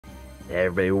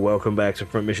Everybody, welcome back to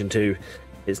Front Mission 2.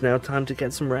 It's now time to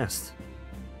get some rest.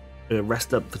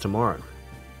 Rest up for tomorrow.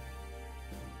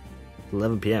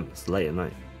 11 PM, it's late at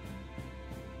night.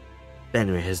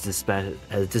 Benry has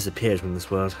disappeared from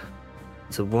this world.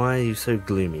 So why are you so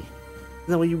gloomy? Isn't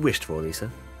that what you wished for,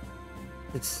 Lisa?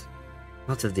 It's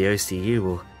not that the OCU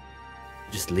will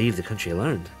just leave the country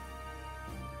alone.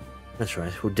 That's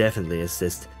right, we'll definitely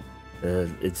assist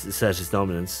assert its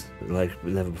dominance like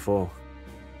never before.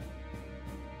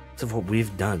 So what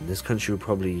we've done, this country will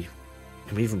probably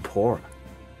become even poorer.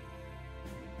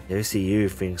 The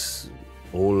OCU thinks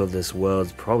all of this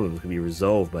world's problems can be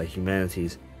resolved by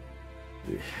humanity's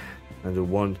under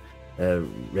one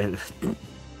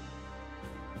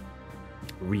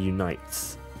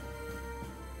reunites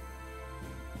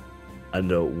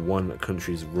under one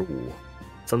country's rule.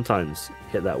 Sometimes you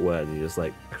hit that word and you're just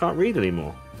like, I can't read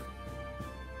anymore.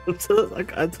 It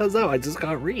turns out I just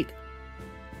can't read.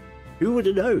 Who would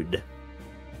have known?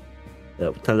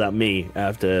 It turns out me,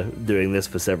 after doing this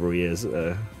for several years,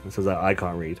 it turns out I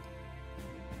can't read.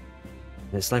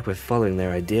 It's like we're following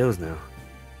their ideals now.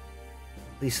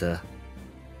 Lisa,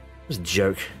 it was a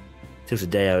joke. Till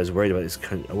today I was worried about this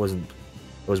I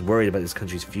was worried about this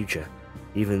country's future,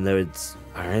 even though it's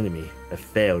our enemy, a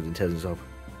failed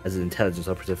as an intelligence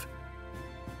operative.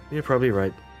 You're probably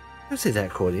right. Don't say that,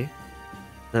 Cordy.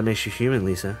 That makes you human,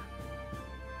 Lisa.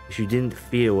 If you didn't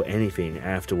feel anything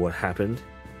after what happened,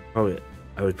 I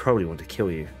would probably want to kill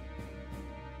you.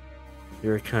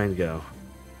 You're a kind girl.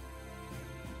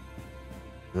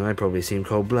 And I probably seem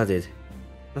cold-blooded.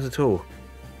 Not at all.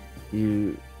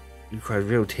 You cried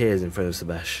real tears in front of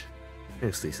Sebastian.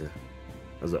 Thanks, Lisa.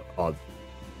 That was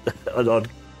an odd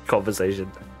conversation.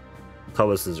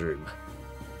 Thomas's room.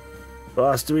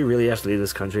 Boss, do we really have to leave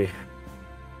this country?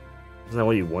 Isn't that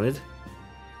what you wanted?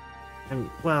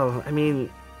 Well, I mean,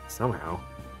 somehow.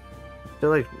 I feel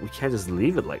like we can't just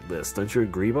leave it like this. Don't you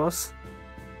agree, boss?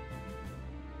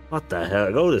 What the hell?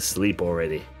 Go to sleep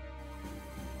already.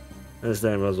 I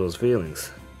understand Roswell's feelings.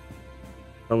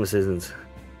 Thomas isn't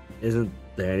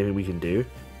there anything we can do?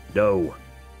 No.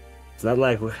 It's not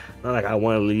like I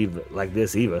want to leave like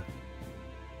this either.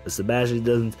 But Sebastian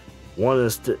doesn't want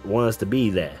us to be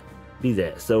there.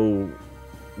 So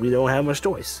we don't have much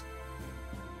choice.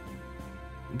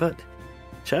 But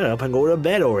shut up and go to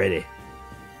bed already.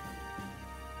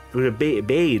 Go to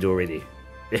bed already.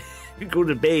 Go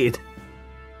to bed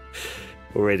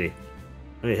already.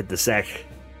 I'm gonna hit the sack.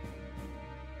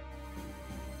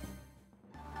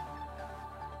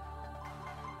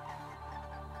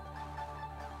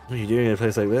 What are you doing in a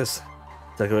place like this?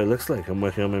 It's like what it looks like. I'm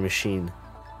working on my machine.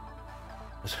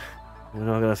 But we're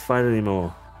not gonna fight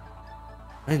anymore.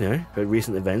 I know, but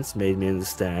recent events made me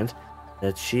understand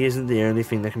that she isn't the only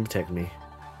thing that can protect me.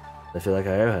 I feel like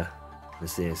I owe her. I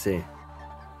see.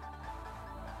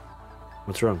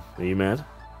 What's wrong? Are you mad?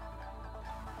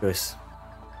 Joyce.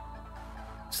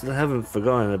 Still haven't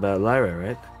forgotten about Lyra,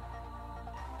 right?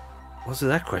 What's with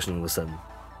that question all of a sudden?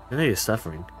 I know you're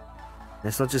suffering. And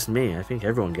it's not just me, I think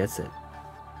everyone gets it.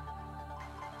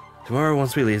 Tomorrow,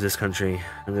 once we leave this country,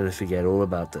 I'm gonna forget all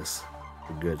about this.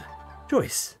 For good.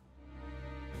 Joyce!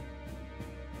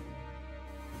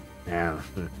 Now,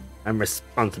 I'm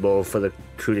responsible for the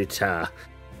coup d'etat.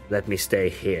 Let me stay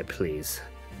here, please.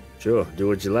 Sure, do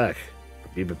what you like.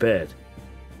 Be prepared.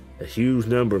 A huge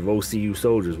number of OCU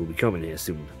soldiers will be coming here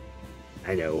soon.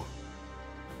 I know.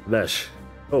 Vesh.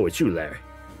 Oh, it's you, Larry.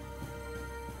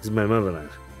 This is my motherland.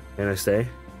 Can I stay?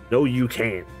 No, you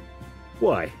can't.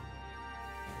 Why?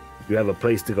 You have a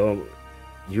place to go.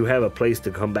 You have a place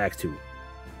to come back to.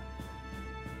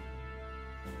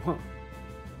 What?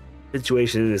 The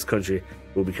situation in this country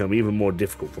will become even more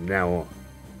difficult from now on.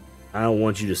 I don't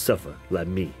want you to suffer like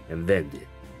me and Ven did.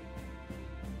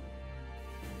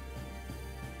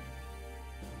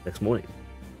 Next morning.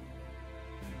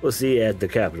 We'll see you at the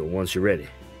capital once you're ready.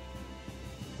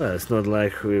 Well, it's not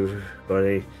like we've got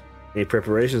any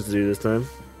preparations to do this time.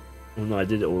 Well, no, I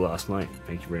did it all last night.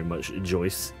 Thank you very much,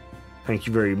 Joyce. Thank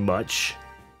you very much.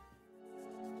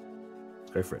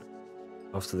 Let's go for it.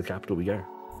 Off to the capital we go.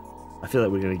 I feel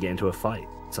like we're going to get into a fight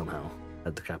somehow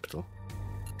at the capital.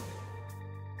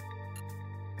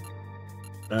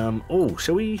 Oh,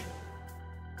 shall we?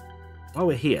 While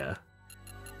we're here,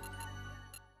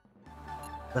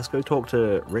 let's go talk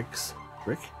to Rick's.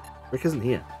 Rick? Rick isn't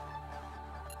here.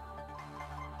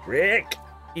 Rick!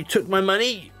 You took my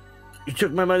money! You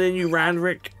took my money and you ran,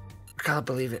 Rick! I can't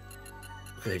believe it.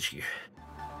 Look at you.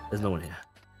 There's no one here.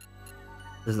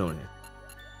 There's no one here.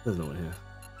 There's no one here.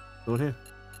 No one here.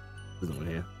 There's no one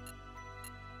here.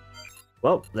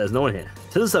 Well, there's no one here.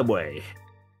 To the subway!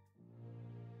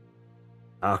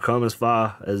 I'll come as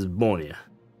far as Borneo.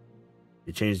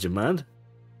 You changed your mind?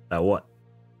 About what?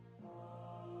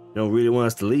 You don't really want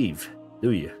us to leave,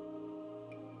 do you?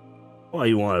 What are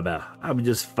you on about? I'll be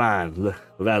just fine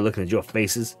without looking at your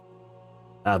faces.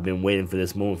 I've been waiting for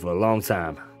this moment for a long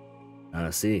time. I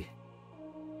see.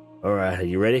 Alright, are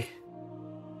you ready?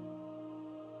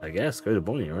 I guess. Go to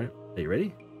Borneo, right? Are you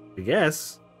ready? I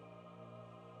guess.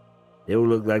 They all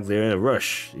look like they're in a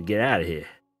rush to get out of here.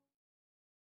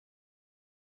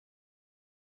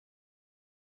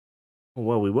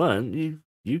 Well, we weren't.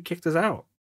 You kicked us out.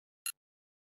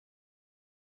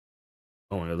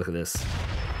 Oh my god, look at this.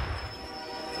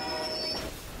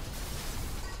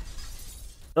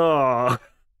 Oh.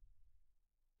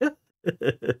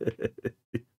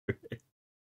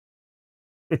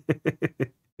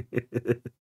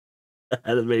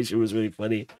 Animation was really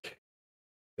funny.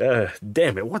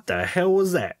 Damn it, what the hell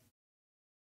was that?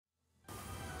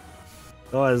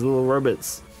 Oh, there's little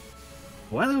robots.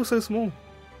 Why are they all so small?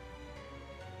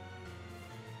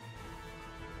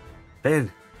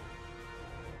 Ben,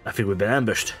 I think we've been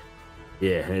ambushed.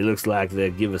 Yeah, and it looks like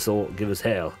they give us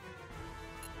hell.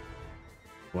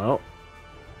 Well,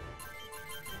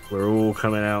 we're all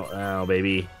coming out now,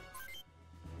 baby.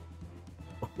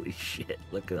 Holy shit,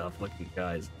 look at our fucking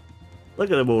guys.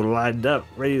 Look at them all lined up,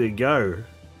 ready to go.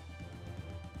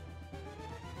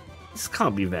 This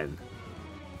can't be Ven.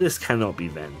 This cannot be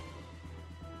Ven.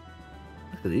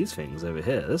 Look at these things over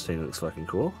here. This thing looks fucking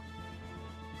cool.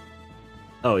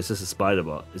 Oh, it's just a spider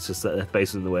bot. It's just that they're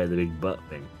facing the way of the big butt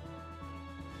thing.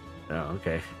 Oh,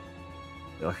 okay.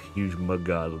 Like a huge mud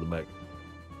guard on the back.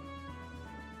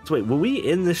 So wait, were we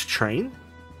in this train?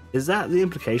 Is that the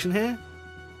implication here?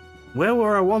 Where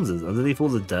were our Wanzers? Underneath all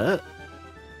the dirt?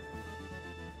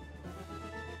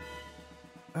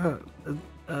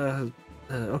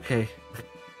 Okay.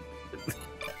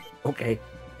 Okay.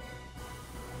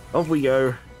 Off we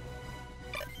go.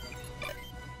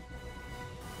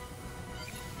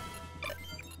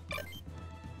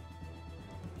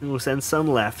 We'll send some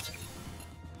left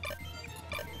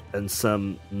and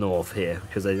some north here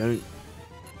because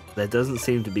there doesn't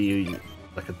seem to be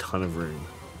like a ton of room.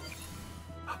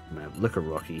 Oh, man, look at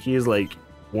Rocky. He is like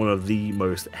one of the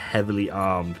most heavily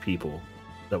armed people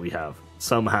that we have.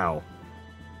 Somehow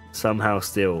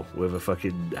still with a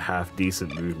fucking half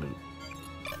decent movement.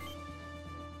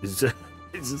 He's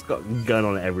just got a gun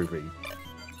on everything.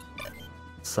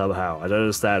 Somehow. I don't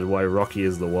understand why Rocky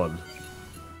is the one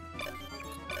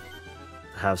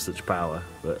to have such power,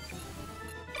 but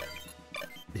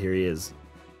here he is.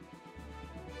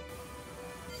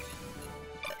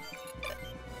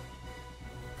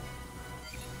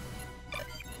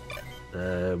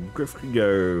 Griff can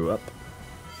go up.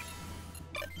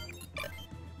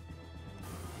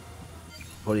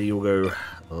 Body, you'll go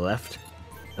left.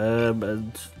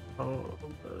 And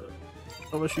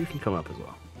Thomas, you can come up as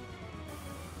well.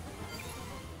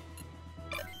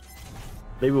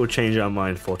 Maybe we'll change our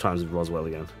mind 4 times with Roswell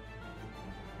again.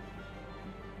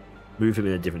 Move him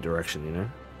in a different direction, you know?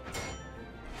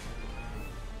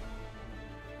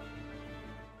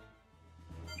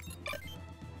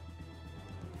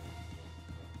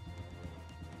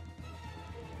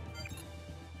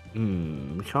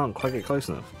 We can't quite get close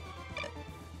enough.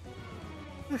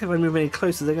 If I move any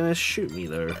closer, they're gonna shoot me,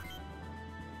 though.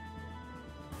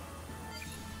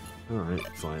 Alright,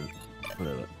 fine.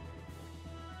 Whatever.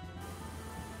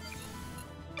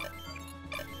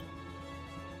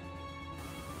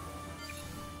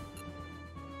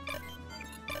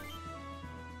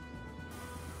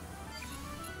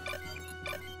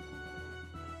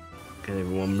 Get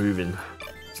everyone moving.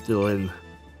 Still in.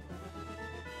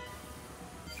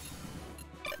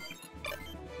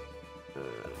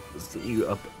 Let's get you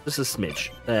up just a smidge.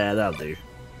 Yeah, that'll do.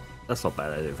 That's not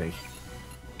bad, I don't think.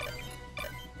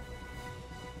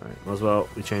 Alright, Roswell,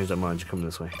 we changed our mind. You're coming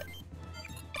this way.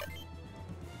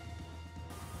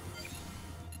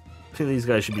 I think these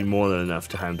guys should be more than enough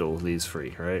to handle these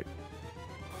 3, right?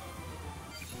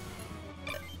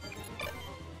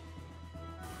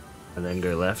 And then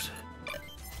go left.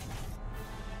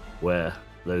 Where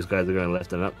those guys are going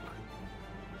left and up.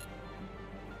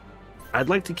 I'd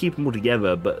like to keep them all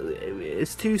together, but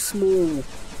it's too small.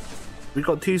 We've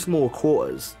got 2 small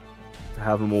quarters to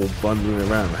have them all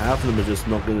bundling around. Half of them are just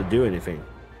not going to do anything.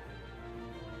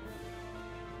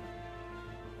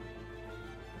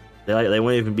 They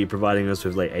won't even be providing us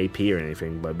with like AP or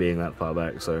anything by being that far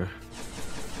back, so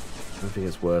I don't think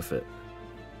it's worth it.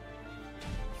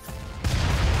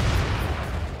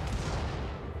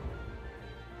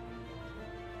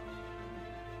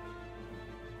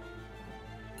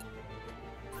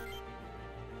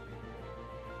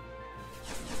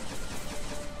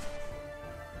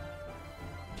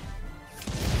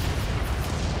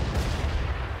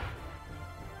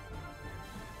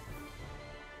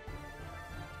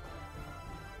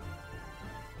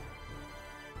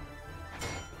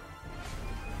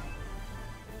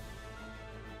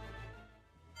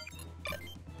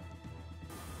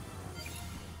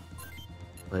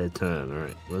 Play a turn.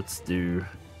 Alright, let's do...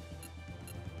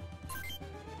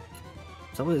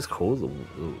 Is that what it's called?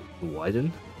 The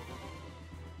widen?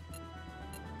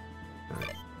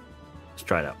 Alright. Let's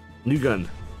try it out. New gun.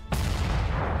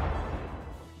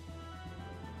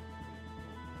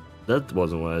 That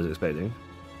wasn't what I was expecting.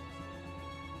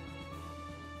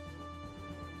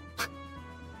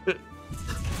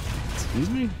 Excuse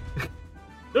me?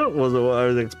 That wasn't what I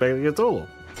was expecting at all.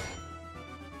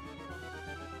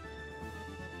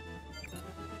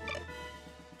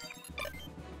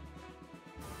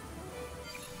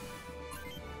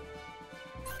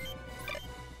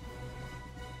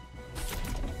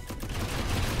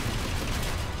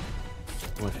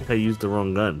 Well, I think I used the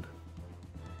wrong gun.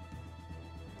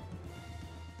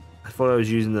 I thought I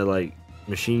was using the like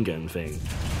machine gun thing,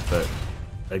 but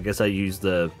I guess I used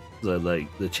the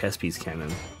chest piece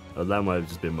cannon. Oh, that might have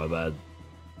just been my bad.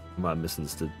 I might have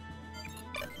misunderstood.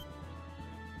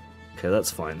 Okay,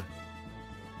 that's fine.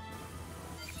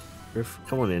 Griff,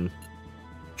 come on in.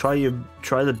 Try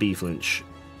the B flinch.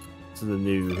 To the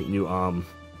new arm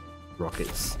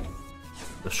rockets,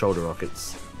 the shoulder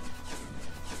rockets.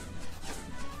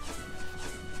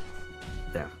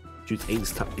 Damn, it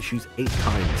shoots 8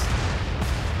 times.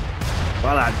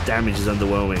 Wow, that damage is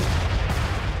underwhelming.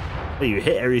 Oh, you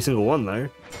hit every single one though.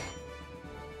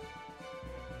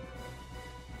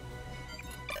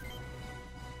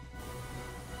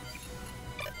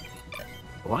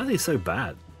 Why are they so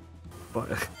bad?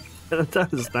 But I don't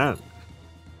understand.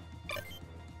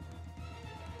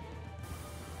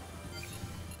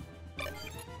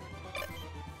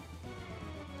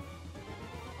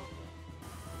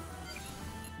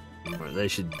 Right,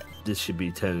 this should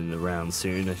be turning around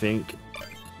soon, I think.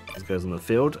 This goes on the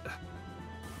field.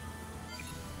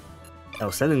 Oh,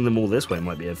 sending them all this way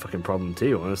might be a fucking problem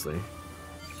too, honestly.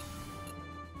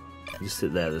 Just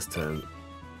sit there this turn.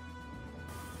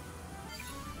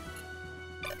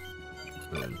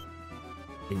 And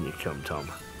in you come, Tom.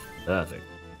 Perfect.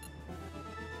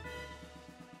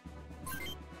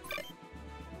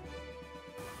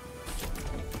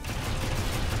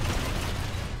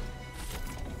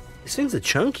 These things are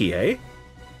chunky, eh?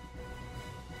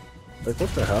 Like,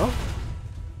 what the hell?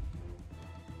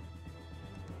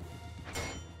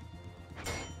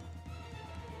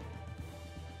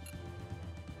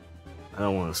 I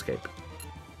don't want to escape.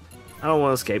 I don't want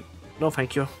to escape. No,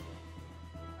 thank you.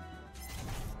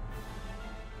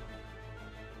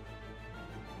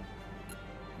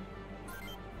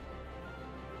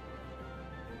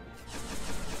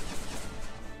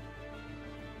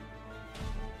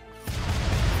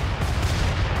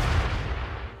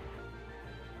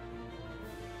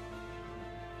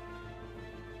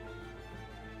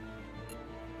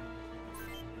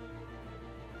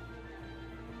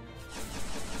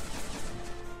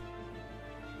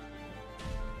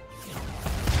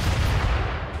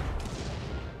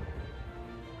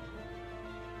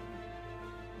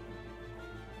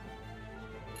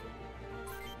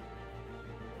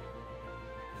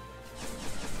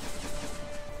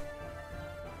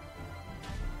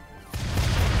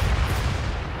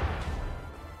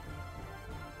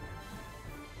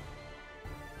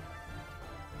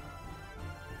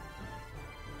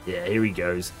 Yeah, here he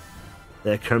goes.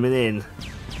 They're coming in.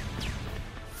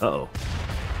 Uh-oh.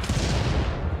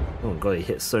 Oh god, he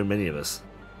hit so many of us.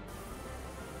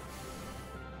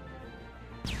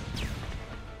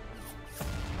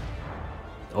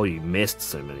 Oh, you missed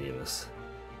so many of us.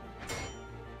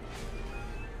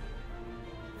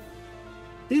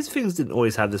 These things didn't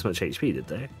always have this much HP, did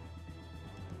they? I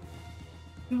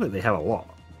feel like they have a lot.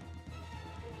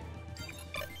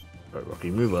 Right, Rocky,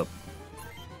 move up.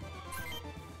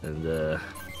 And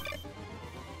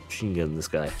machine gun this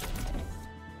guy.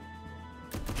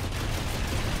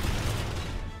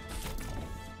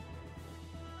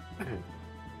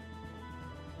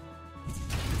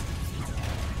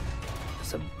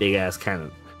 It's a big ass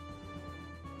cannon.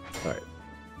 Alright.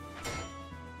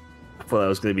 I thought that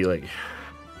was gonna be like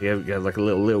you have like a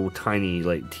little tiny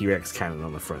like T-Rex cannon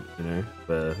on the front, you know,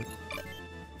 for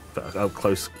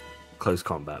close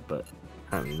combat, but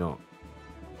apparently not.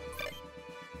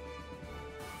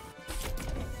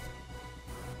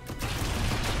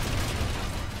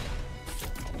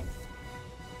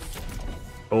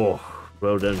 Oh,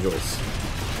 well done, Joyce.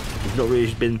 We've not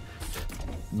really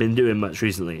been doing much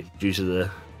recently due to the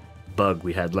bug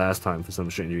we had last time for some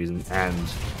strange reason, and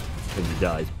when we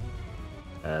died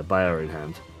by our own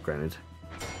hand, granted.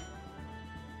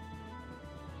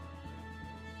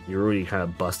 You're already kind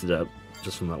of busted up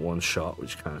just from that one shot,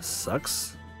 which kind of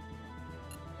sucks.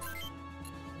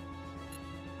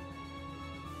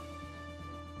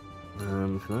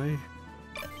 Can I?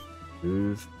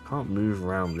 Move. Can't move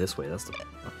around this way. That's the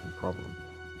fucking problem.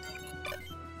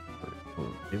 Right, hold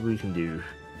on. Maybe we can do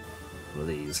one of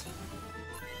these.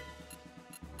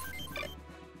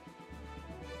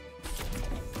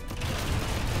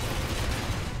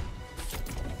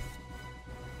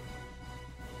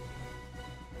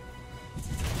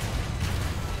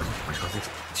 Oh my god, this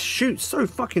shoots so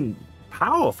fucking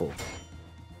powerful.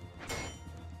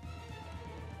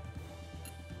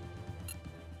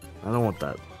 I don't want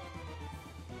that.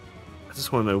 I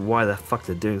just want to know why the fuck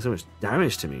they're doing so much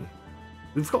damage to me.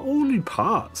 We've got all new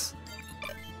parts.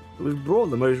 We've brought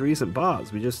the most recent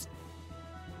parts.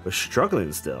 We're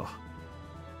struggling still.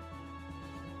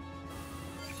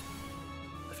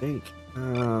 I think.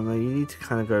 No, you need to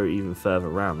kind of go even further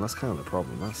around. That's kind of the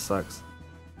problem. That sucks.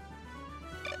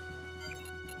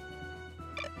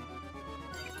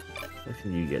 Where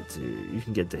can you get to? You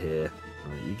can get to here.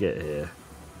 Right, you get here.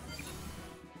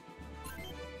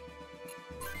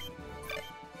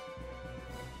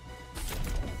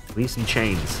 We need some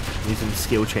chains. We need some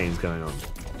skill chains going on.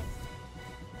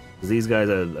 Because these guys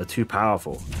are too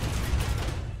powerful.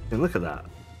 And look at that.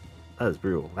 That is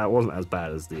brutal. That wasn't as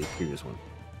bad as the previous one.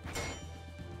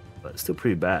 But it's still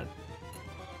pretty bad.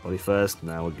 Body first,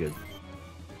 now we're good.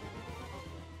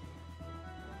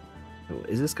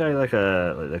 Is this guy like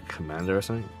a commander or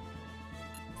something?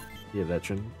 Is he a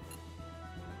veteran?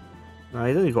 No,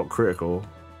 he's only got critical.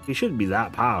 He shouldn't be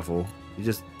that powerful. He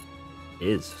just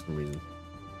is for some reason.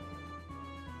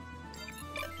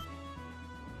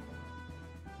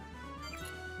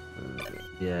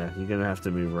 Yeah, you're gonna have to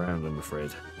move around, I'm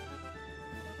afraid.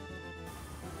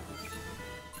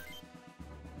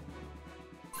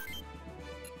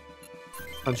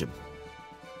 Punch him.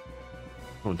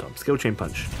 Come on, Tom. Skill chain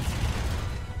punch.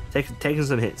 Taking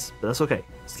some hits, but that's okay.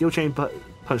 Skill chain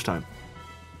punch time.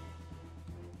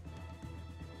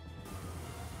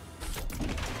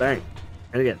 Bang.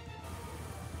 And again.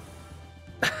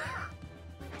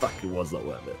 Fuck, it was not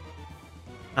worth it.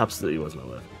 Absolutely was not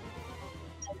worth it.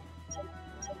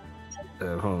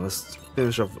 Hold on, let's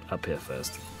finish off up here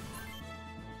first.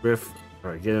 Griff,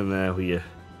 alright, get in there with your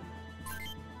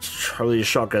probably your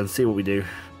shotgun, see what we do.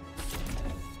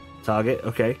 Target,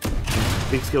 okay.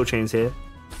 Big skill chains here.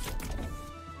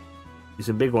 Use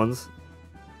some big ones.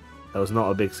 That was not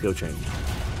a big skill chain.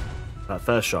 That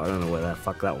first shot, I don't know where that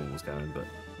fuck that one was going, but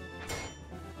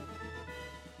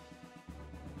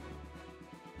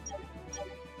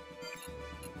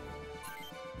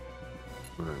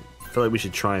right. I feel like we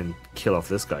should try and kill off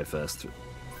this guy first.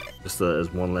 Just so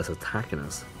there's one less attacking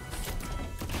us.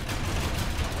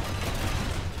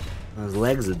 His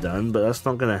legs are done, but that's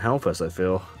not going to help us, I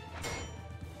feel.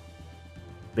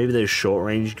 Maybe those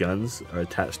short-range guns are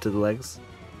attached to the legs.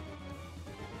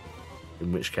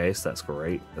 In which case, that's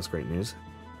great. That's great news.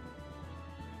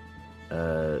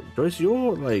 Joyce,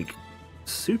 you're, like,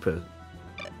 super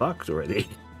fucked already.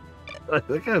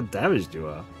 Look how damaged you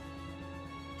are.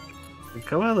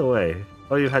 Come out of the way.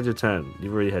 Oh, you've had your turn.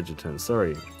 You've already had your turn.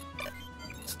 Sorry.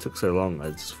 It took so long. I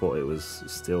just thought it was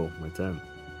still my turn.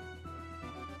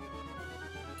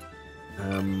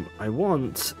 I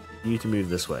want you to move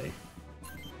this way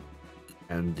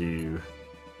and do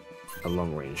a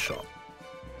long range shot.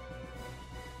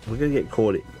 We're gonna get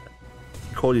Keali.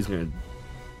 Keali's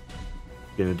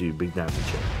gonna do big damage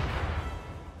here.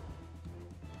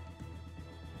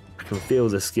 I can feel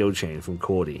the skill chain from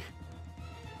Keali.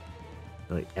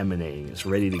 Like emanating, it's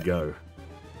ready to go.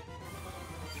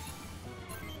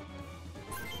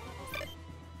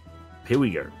 Here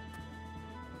we go.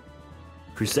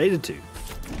 Crusader 2.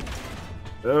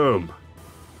 Boom.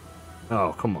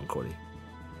 Oh, come on, Keali.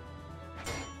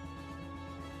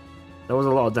 That was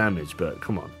a lot of damage, but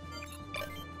come on.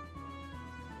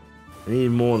 I need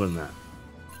more than that.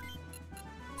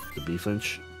 The B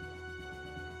flinch.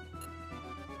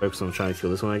 Focus on trying to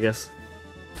kill this one, I guess.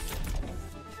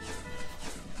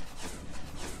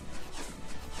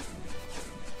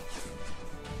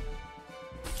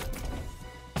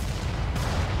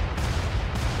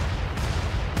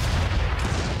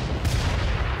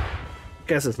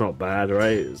 Guess it's not bad,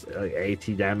 right? It's like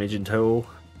 80 damage in total.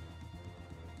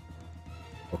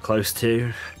 Or close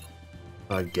to.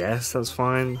 I guess that's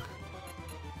fine.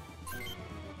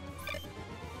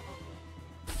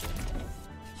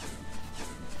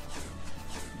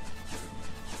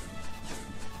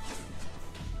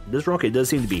 This rocket does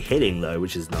seem to be hitting though,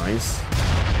 which is nice.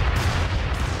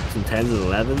 Some 10s and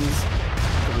 11s.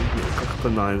 A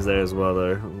couple of 9s there as well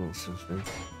though. I'm not so sure.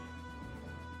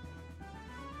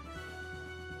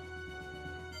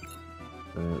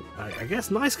 I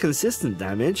guess nice consistent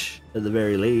damage at the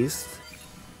very least,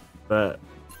 but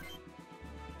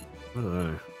I don't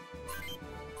know.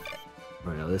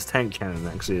 Right now, this tank cannon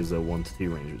actually is a 1 to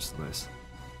 2 range, which is nice.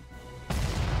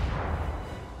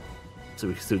 So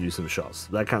we can still do some shots.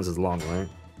 That counts as long, right?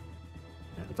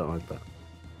 Yeah, I don't like that.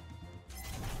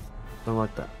 Don't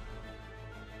like that.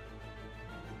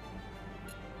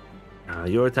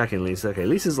 You're attacking Lisa. Okay,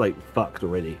 Lisa's like fucked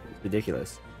already. It's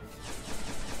ridiculous.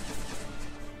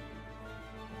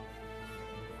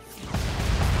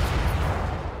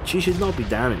 She should not be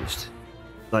damaged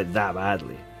like that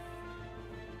badly.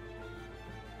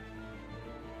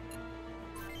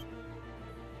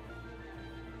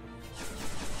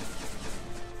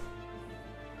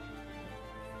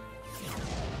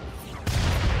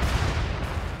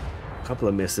 Couple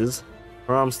of misses.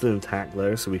 Our arm's still intact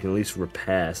though, so we can at least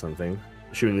repair something.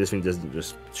 Assuming this thing doesn't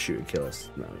just shoot and kill us.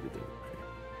 No, we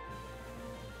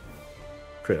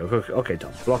do. Okay. Okay,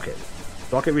 Tom, block it.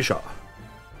 Block every shot.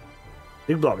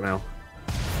 Big block now.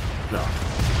 No.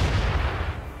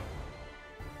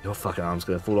 Your fucking arm's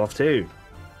gonna fall off too.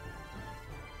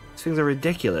 These things are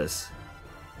ridiculous.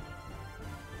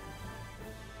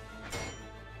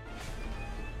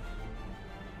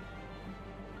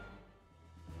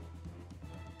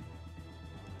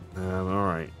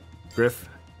 Alright. Griff.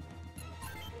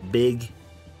 Big.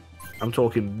 I'm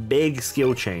talking big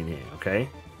skill chain here, okay?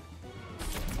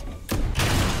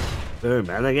 Boom,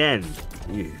 and again.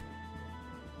 You.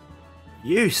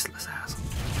 Useless asshole.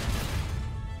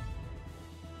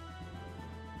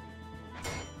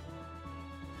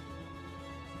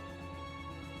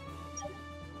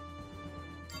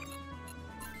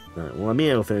 Alright, well,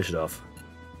 Mia will finish it off.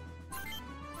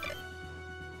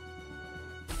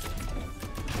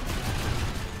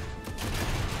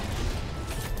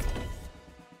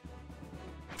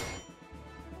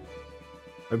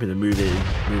 Hoping to move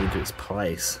into its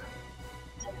place.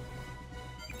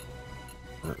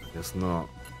 I guess not.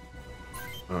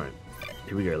 Alright,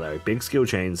 here we go, Larry. Big skill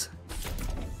chains.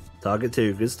 Target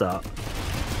 2, good start.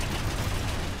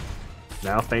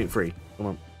 Now faint free. Come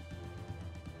on.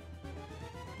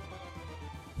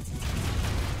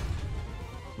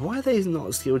 Why are they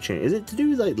not skill chain? Is it to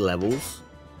do with like levels?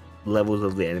 Levels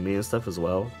of the enemy and stuff as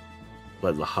well?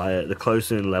 Like the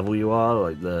closer in level you are,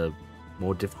 like the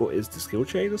more difficult it is to skill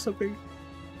chain or something?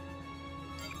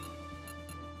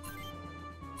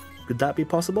 Could that be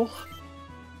possible?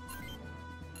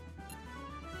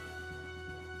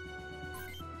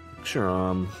 Sure,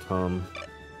 and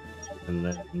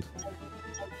then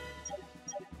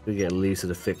we get Lisa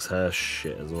to fix her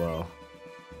shit as well.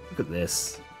 Look at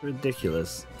this,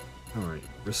 ridiculous. All right,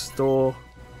 restore.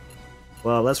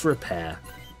 Well, let's repair.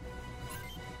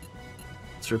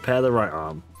 Let's repair the right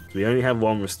arm. We only have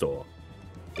one restore.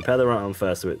 Repair the right arm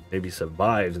first so it maybe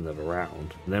survives another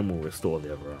round, and then we'll restore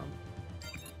the other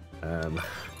arm.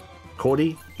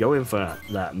 Cordy, go in for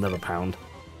that another pound.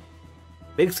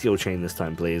 Big skill chain this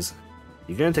time, please.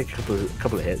 You're going to take a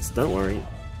couple of hits. Don't worry.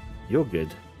 You're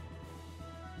good.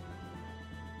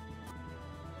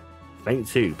 Faint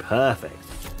 2. Perfect.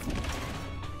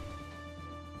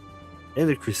 In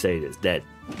the Crusade, it's dead.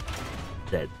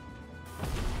 Dead.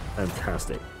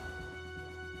 Fantastic.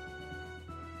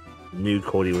 Knew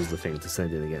Cordy was the thing to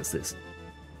send in against this.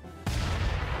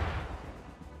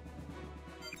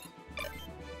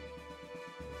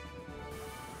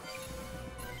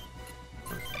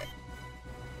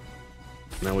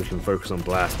 Now we can focus on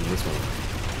blasting this one.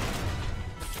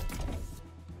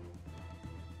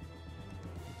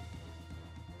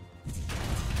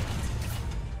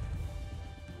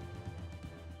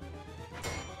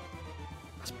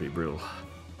 That's pretty brutal.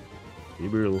 Pretty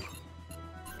brutal.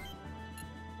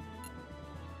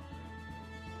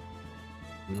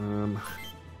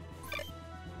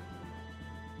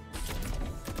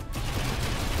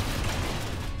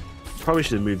 Probably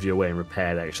should have moved you away and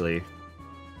repaired, actually.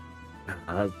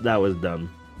 That was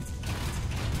dumb.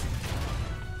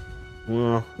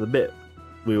 Well, the bit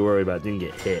we were worried about didn't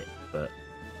get hit, but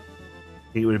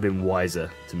I think it would have been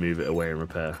wiser to move it away and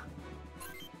repair.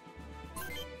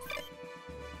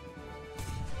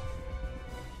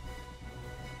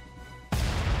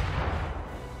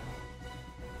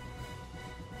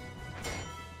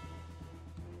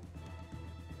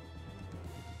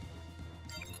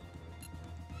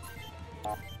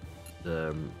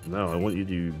 No, I want you to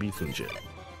do beef and shit.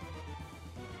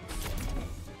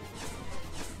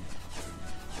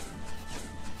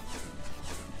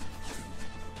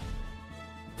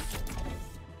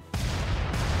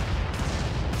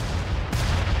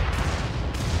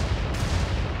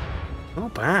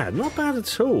 Not bad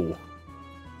at all.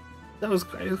 That was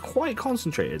quite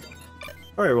concentrated.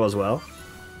 Alright, Roswell.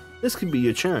 This could be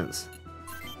your chance.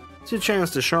 It's your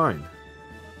chance to shine.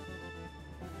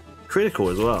 Critical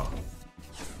as well.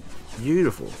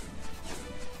 Beautiful.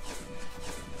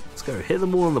 Let's go. Hit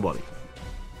them all on the body.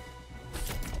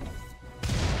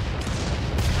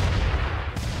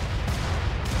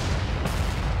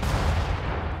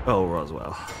 Oh,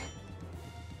 Roswell.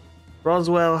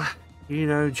 Roswell, you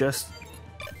know, just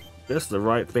the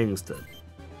right things to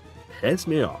piss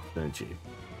me off, don't you?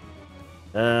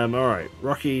 Alright,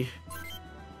 Rocky.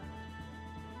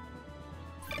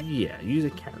 Yeah, use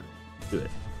a cannon. Do it.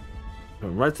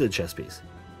 Right to the chest piece.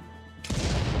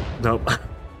 Nope.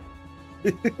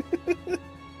 I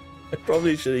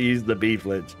probably should have used the B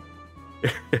flinch.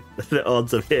 The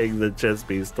odds of hitting the chest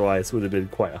piece twice would have been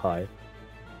quite high.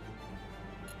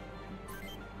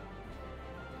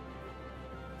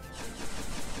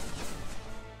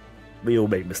 We all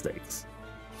make mistakes.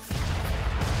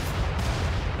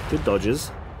 Good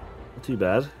dodges. Not too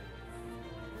bad.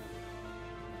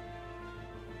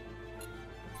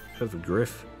 Have a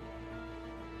griff.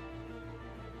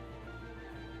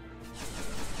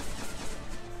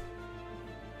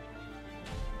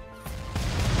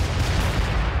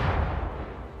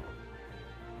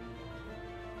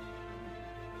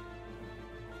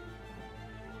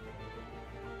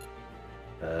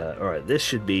 Alright, this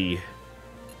should be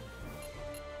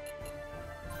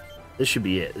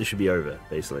it. This should be over,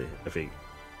 basically, I think.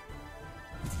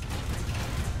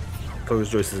 As long as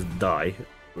Joyce doesn't die,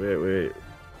 we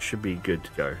should be good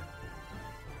to go.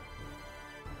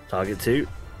 Target 2.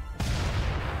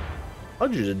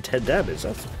 110 damage,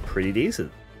 that's pretty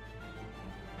decent.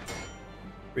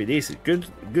 Pretty decent.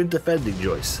 Good defending,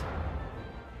 Joyce.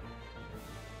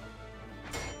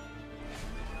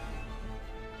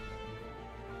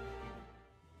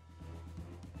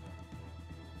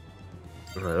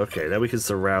 Right, okay, now we can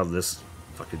surround this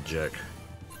fucking jerk.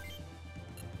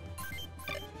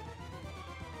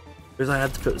 Because I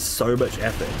had to put so much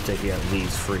effort into taking out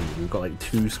these 3. We've got like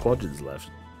 2 squadrons left.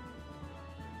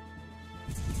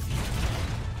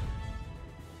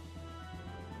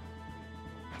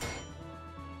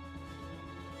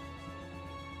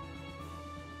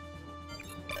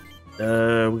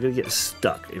 We're gonna get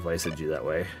stuck if I send you that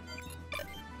way.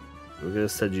 We're gonna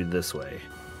send you this way.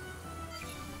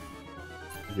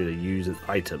 You're gonna use an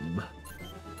item.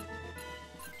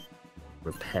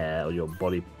 Repair your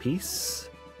body piece.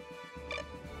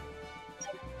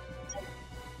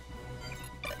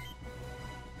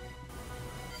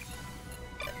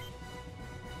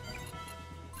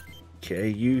 Okay,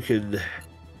 you can...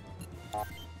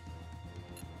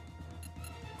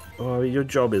 Oh, I mean, your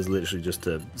job is literally just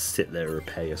to sit there and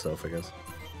repair yourself, I guess.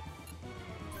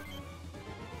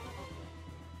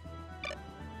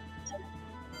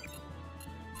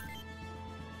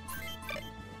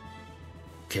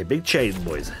 Okay, big chain,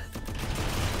 boys.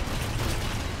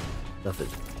 Nothing.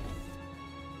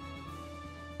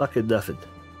 Fucking nothing.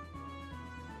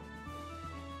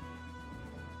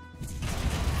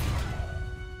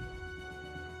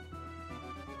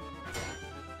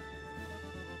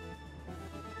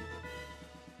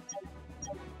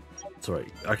 It's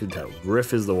alright, I can tell.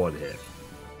 Griff is the one here.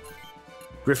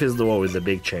 Griff is the one with the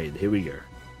big chain. Here we go.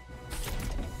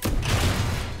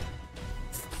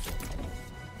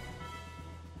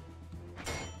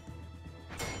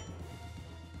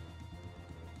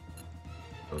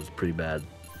 That was pretty bad.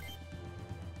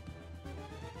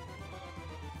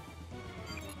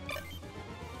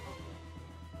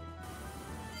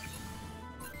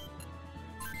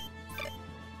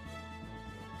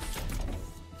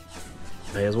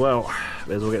 May as well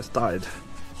get started.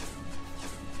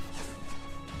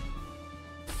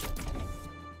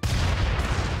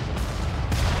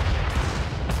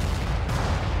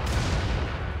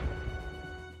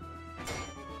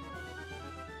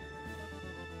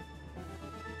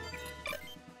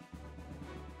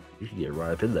 You can get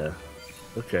right up in there.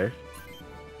 Okay.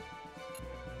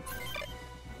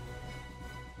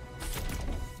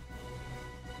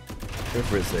 Go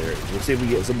for it, there. We'll see if we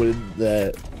get someone in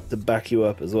there to back you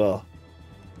up as well.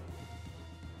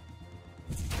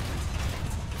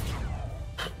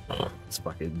 It's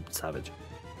fucking savage.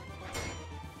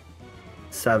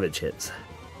 Savage hits.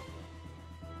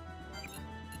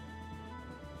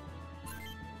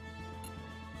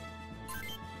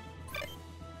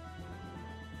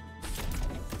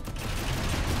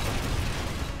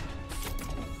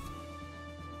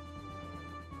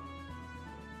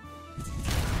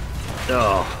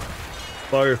 Oh,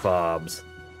 both arms.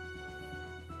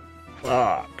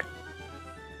 Fuck.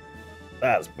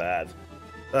 That's bad.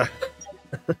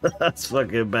 That's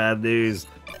fucking bad news.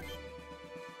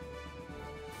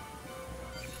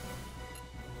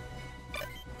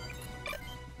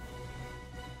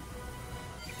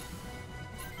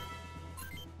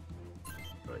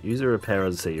 Right, use a repair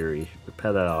on Sayuri.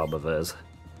 Repair that arm of hers.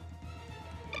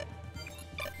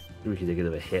 We can take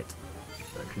another hit.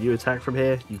 Can you attack from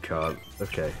here? You can't.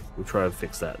 Okay, we'll try and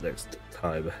fix that next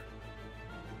time.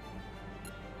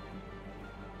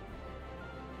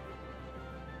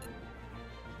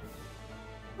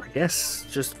 I guess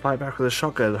just fight back with a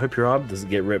shotgun. I hope your arm doesn't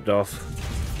get ripped off.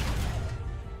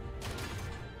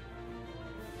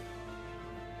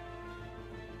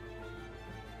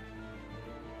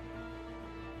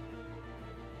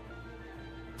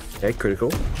 Okay,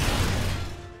 critical.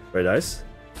 Very nice.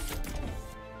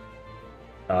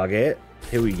 Target.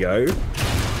 Here we go.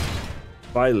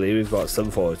 Finally, we've got some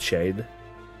form of chain.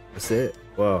 That's it.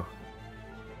 Wow.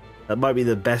 That might be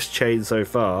the best chain so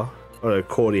far. Oh no,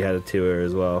 Cordy had a 2er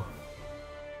as well.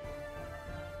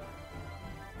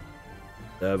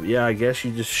 Yeah, I guess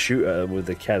you just shoot at them with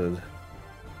the cannon.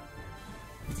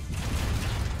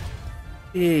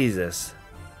 Jesus.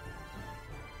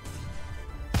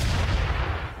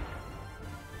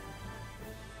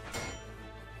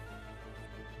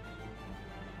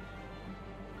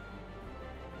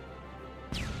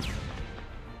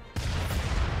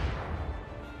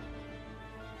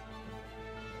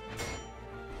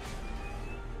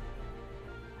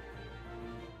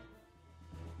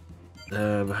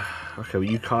 Okay, well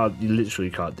you literally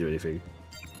can't do anything.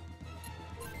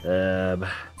 See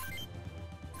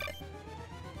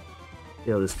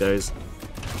how this goes.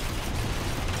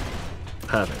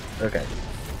 Perfect, okay.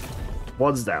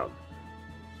 One's down.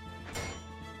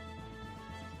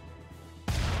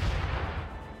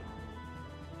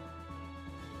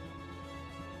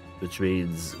 Which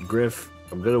means, Griff,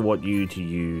 I'm gonna want you to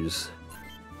use...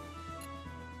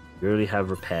 You only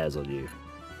have repairs on you.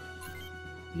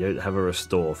 You don't have a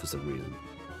restore for some reason.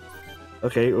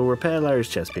 Okay, we'll repair Larry's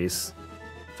chest piece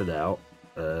for now.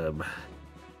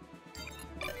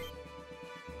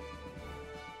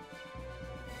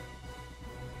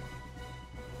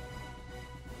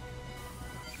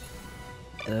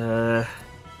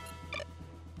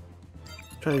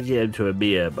 Trying to get him to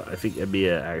Amir, but I think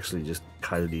Amir actually just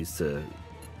kind of needs to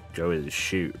go in and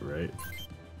shoot, right?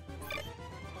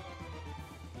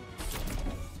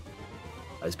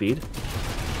 High speed.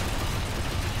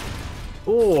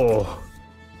 Oh!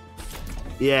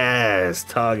 Yes!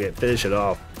 Target. Finish it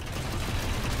off.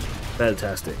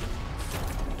 Fantastic.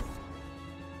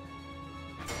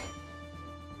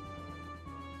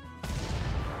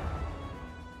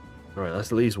 Alright,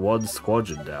 that's at least one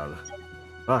squadron down.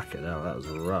 Fucking hell, that was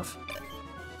rough.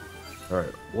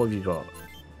 Alright, what have you got,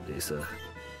 Lisa?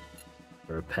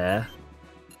 Repair?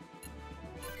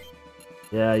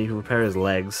 Yeah, you can repair his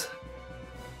legs.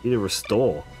 You need to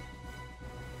restore.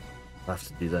 I'll have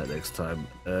to do that next time.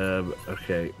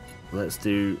 Okay, let's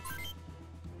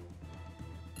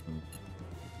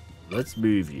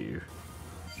move you.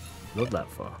 Not that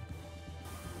far.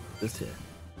 Just here.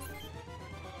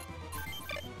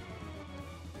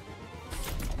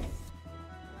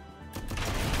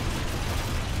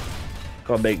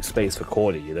 Gotta make space for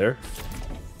Cordy, you know?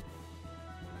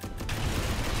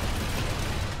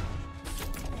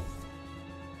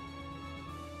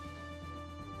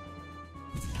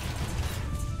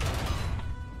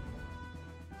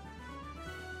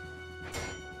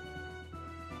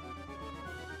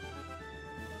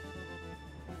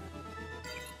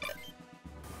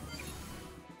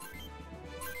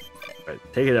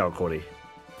 Alright, take it out, Cordy.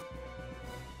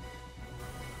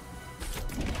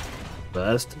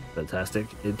 Burst, fantastic.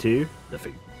 Into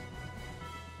nothing.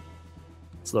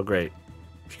 It's not great.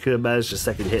 If you could have managed a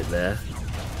second hit there,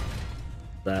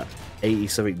 that 80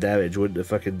 something damage wouldn't have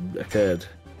fucking occurred.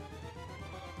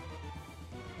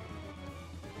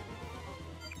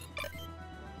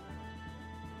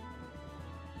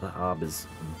 That arm is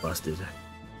busted.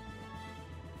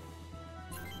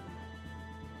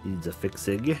 Needs a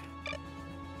fixing.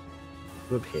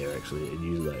 Go up here actually and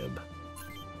use an item.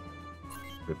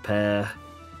 Repair,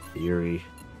 Yuri,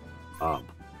 arm.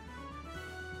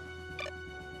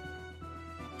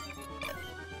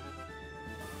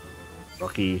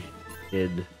 Rocky,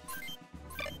 in,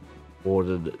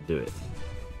 Warden, do it.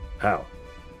 How?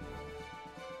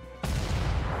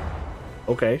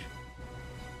 Okay.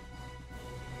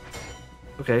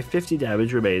 Okay, 50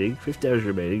 damage remaining. 50 damage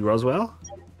remaining. Roswell?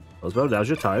 Roswell, now's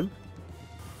your time.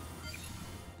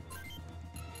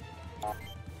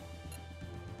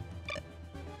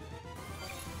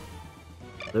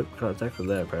 Nope, can't attack from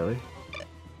there apparently.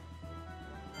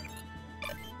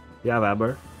 You have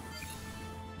amber.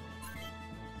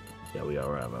 Yeah, we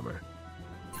are out of amber.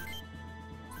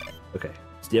 Okay,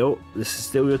 still, this is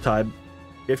still your time.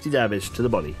 50 damage to the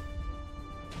body.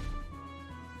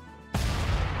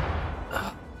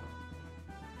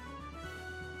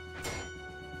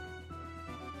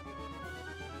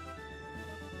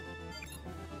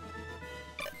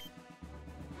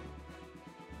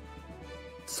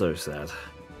 So sad.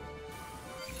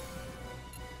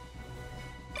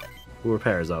 We'll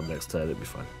repair his arm next turn, it'll be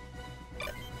fine.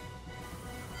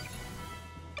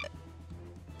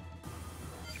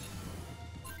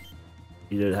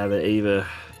 You don't have it either.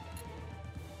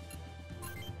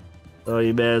 Oh,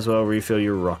 you may as well refill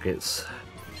your rockets.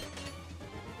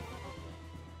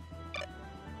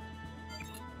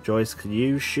 Joyce, can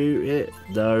you shoot it?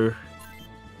 No.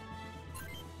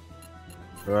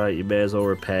 Right, you may as well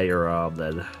repair your arm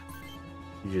then.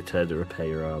 Use your turn to repair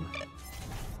your arm.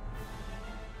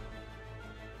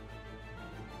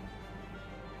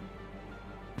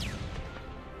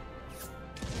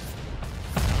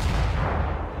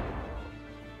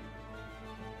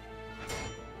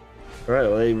 Alright,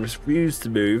 well they refuse to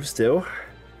move still.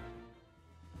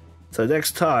 So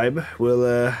next time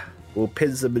we'll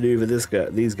pincer maneuver these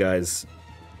guys.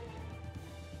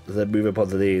 And then move up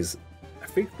onto these.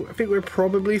 I think we're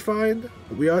probably fine.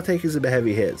 We are taking some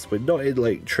heavy hits. We're not in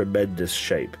like tremendous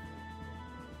shape.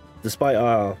 Despite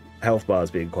our health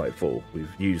bars being quite full, we've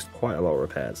used quite a lot of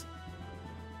repairs.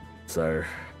 So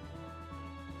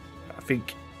I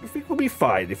think we'll be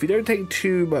fine. If we don't take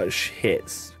too much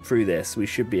hits through this, we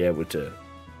should be able to.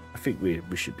 I think we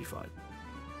should be fine.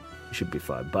 We should be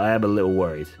fine. But I am a little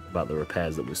worried about the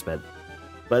repairs that we've spent.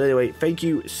 But anyway, thank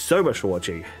you so much for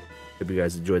watching. Hope you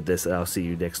guys enjoyed this, and I'll see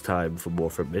you next time for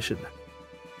more from Mission.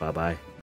 Bye bye.